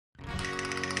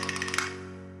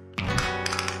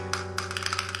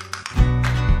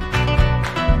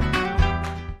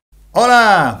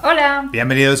Hola! Hola!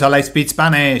 Bienvenidos a LightSpeed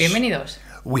Spanish. Bienvenidos.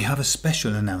 We have a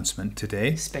special announcement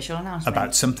today. Special announcement.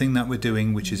 About something that we're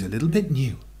doing which is a little bit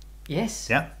new. Yes.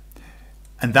 Yeah.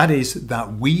 And that is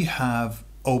that we have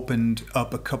opened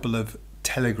up a couple of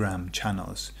Telegram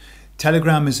channels.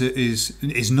 Telegram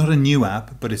is not a new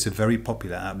app, but it's a very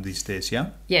popular app these days, yeah?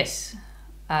 Yes.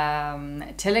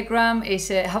 Telegram is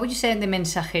how would you say the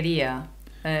mensajería?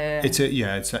 It's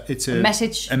a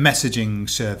messaging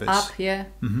service. App, yeah.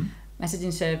 Mm-hmm.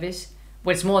 Messaging service.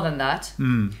 Well, it's more than that.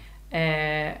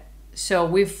 So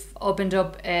we've opened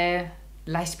up a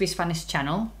LightSpeed Spanish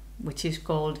channel, which is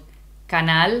called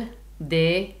Canal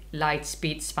de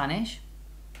LightSpeed Spanish.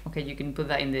 Okay, you can put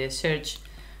that in the search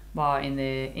bar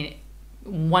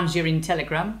once you're in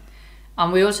Telegram.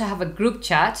 And we also have a group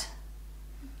chat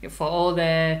for all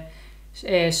the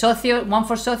socios, one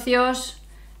for socios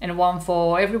and one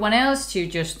for everyone else to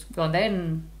just go there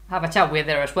and have a chat. We're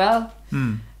there as well.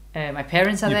 My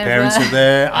parents are Your there. Parents as well. are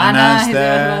there. Anna's there.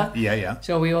 there as well. Yeah.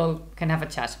 So we all can have a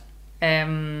chat.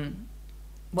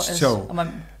 What else? So,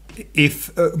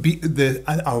 if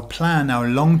our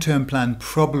long-term plan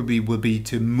probably will be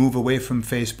to move away from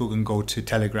Facebook and go to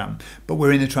Telegram, but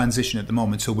we're in a transition at the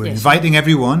moment, so we're inviting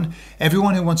everyone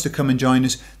who wants to come and join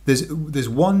us. There's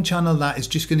one channel that is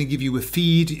just going to give you a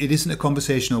feed. It isn't a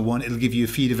conversational one. It'll give you a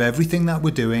feed of everything that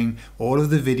we're doing, all of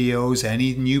the videos,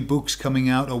 any new books coming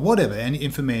out or whatever, any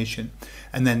information.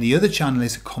 And then the other channel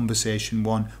is a conversation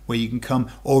one where you can come.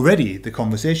 Already the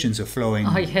conversations are flowing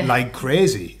like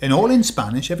crazy, and all in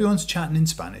Spanish. Everyone's chatting in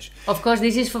Spanish. Of course,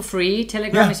 this is for free.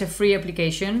 Telegram is a free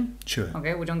application. Sure.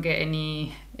 Okay, we don't get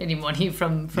any money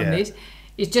from this.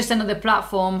 It's just another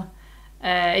platform.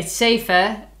 It's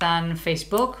safer than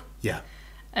Facebook. Yeah.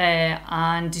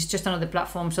 And it's just another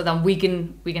platform so that we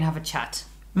can have a chat.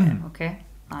 Okay.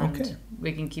 And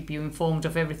we can keep you informed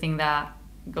of everything that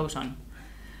goes on.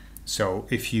 So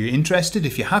if you're interested,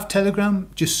 if you have Telegram,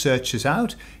 just search us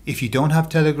out. If you don't have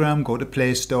Telegram, go to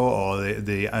Play Store or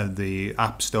the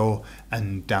App Store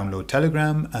and download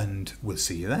Telegram, and we'll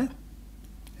see you there.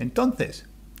 Entonces,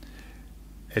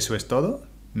 eso es todo.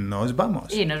 Nos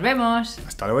vamos. Y nos vemos.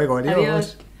 Hasta luego. Adiós.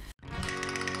 Adiós.